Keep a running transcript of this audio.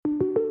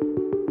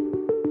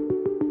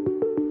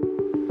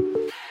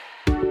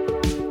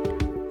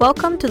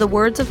Welcome to the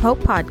Words of Hope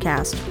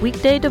podcast,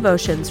 weekday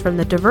devotions from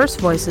the diverse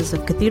voices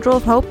of Cathedral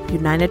of Hope,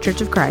 United Church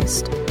of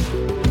Christ.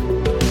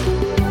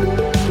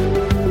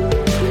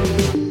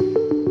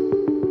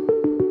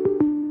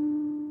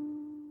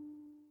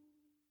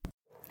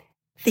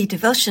 The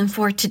devotion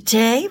for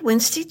today,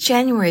 Wednesday,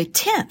 January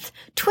 10th,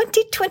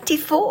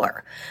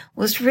 2024,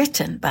 was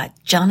written by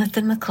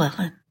Jonathan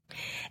McClellan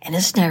and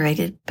is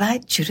narrated by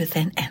Judith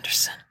Ann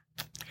Anderson.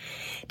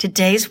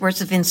 Today's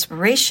words of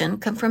inspiration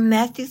come from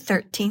Matthew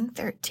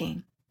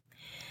 13:13.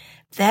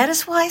 That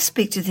is why I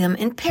speak to them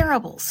in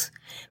parables,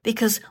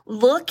 because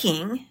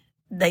looking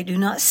they do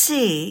not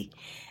see,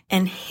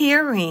 and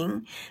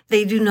hearing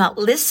they do not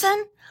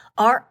listen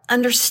or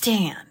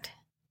understand.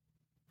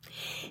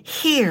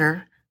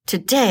 Hear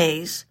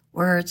today's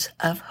words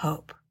of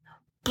hope.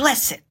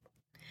 Blessed.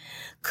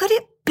 Could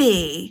it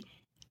be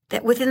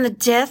that within the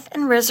death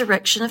and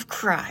resurrection of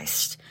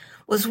Christ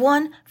was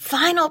one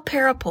final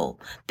parable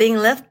being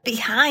left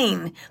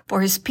behind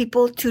for his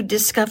people to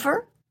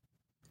discover?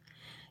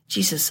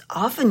 Jesus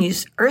often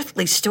used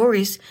earthly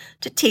stories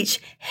to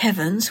teach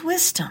heaven's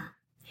wisdom.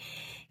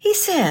 He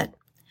said,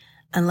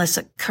 unless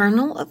a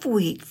kernel of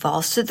wheat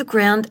falls to the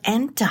ground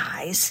and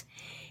dies,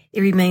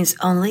 it remains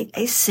only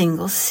a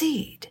single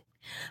seed.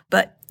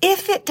 But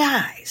if it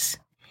dies,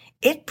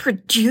 it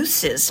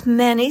produces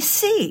many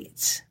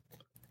seeds.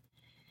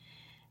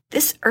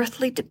 This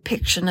earthly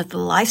depiction of the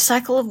life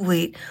cycle of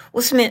wheat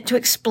was meant to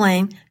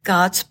explain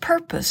God's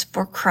purpose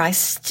for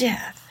Christ's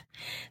death,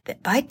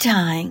 that by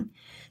dying,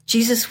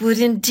 Jesus would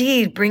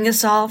indeed bring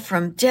us all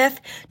from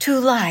death to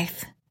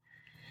life.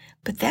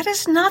 But that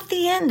is not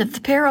the end of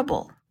the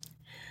parable,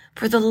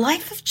 for the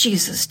life of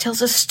Jesus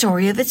tells a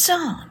story of its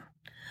own,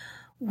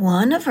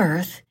 one of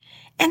earth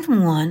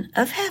and one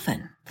of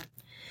heaven.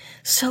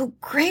 So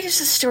great is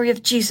the story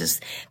of Jesus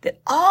that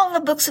all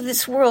the books of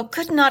this world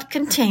could not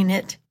contain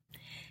it.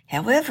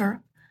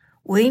 However,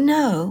 we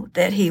know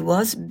that he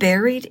was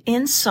buried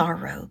in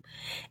sorrow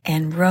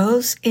and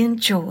rose in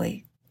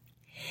joy.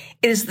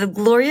 It is the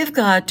glory of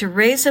God to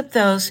raise up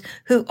those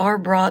who are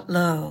brought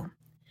low.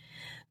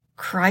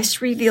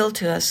 Christ revealed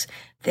to us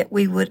that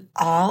we would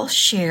all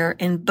share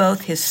in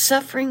both his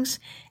sufferings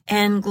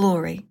and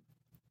glory.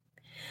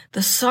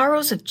 The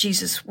sorrows of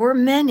Jesus were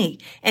many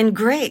and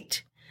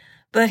great,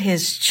 but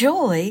his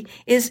joy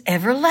is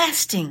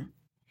everlasting.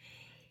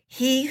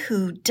 He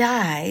who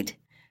died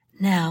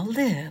now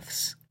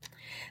lives.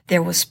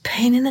 There was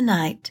pain in the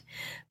night,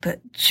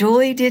 but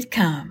joy did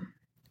come.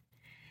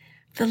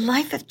 The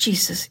life of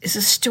Jesus is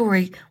a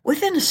story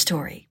within a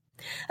story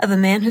of a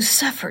man who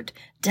suffered,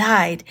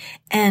 died,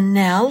 and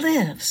now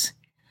lives.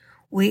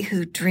 We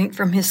who drink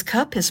from his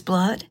cup, his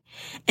blood,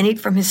 and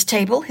eat from his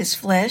table, his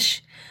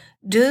flesh,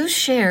 do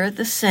share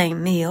the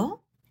same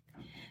meal.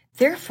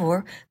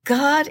 Therefore,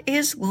 God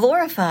is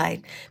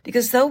glorified,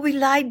 because though we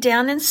lie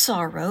down in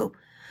sorrow,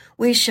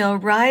 we shall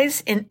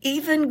rise in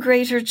even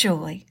greater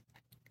joy.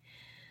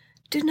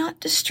 Do not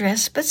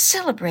distress, but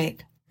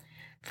celebrate,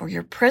 for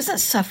your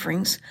present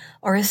sufferings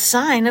are a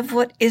sign of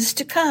what is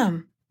to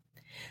come.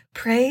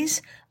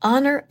 Praise,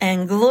 honor,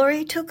 and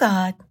glory to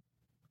God.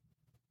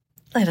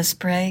 Let us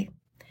pray.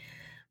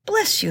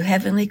 Bless you,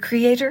 heavenly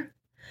Creator,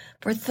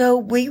 for though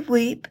we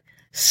weep,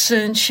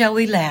 soon shall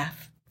we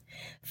laugh.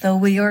 Though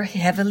we are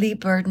heavily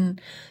burdened,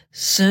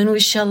 soon we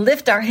shall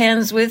lift our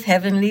hands with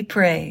heavenly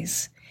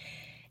praise.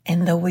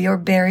 And though we are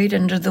buried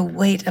under the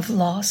weight of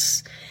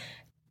loss,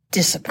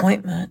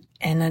 disappointment,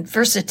 and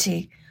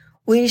adversity,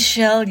 we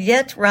shall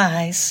yet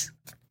rise.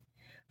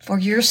 For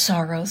your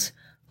sorrows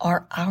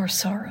are our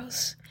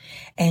sorrows,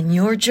 and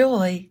your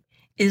joy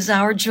is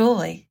our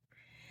joy.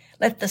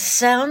 Let the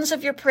sounds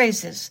of your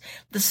praises,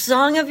 the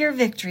song of your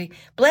victory,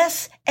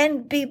 bless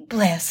and be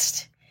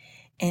blessed.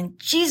 In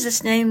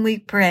Jesus' name we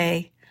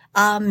pray.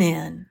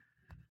 Amen.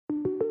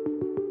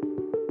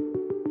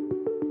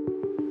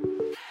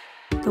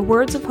 The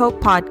Words of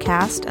Hope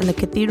podcast and the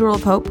Cathedral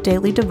of Hope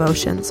daily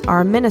devotions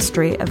are a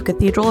ministry of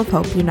Cathedral of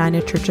Hope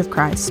United Church of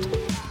Christ.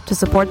 To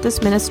support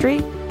this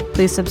ministry,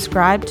 please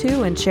subscribe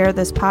to and share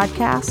this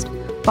podcast,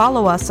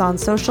 follow us on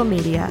social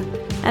media,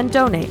 and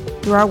donate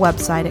through our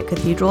website at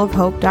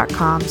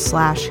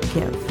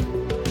cathedralofhope.com/give.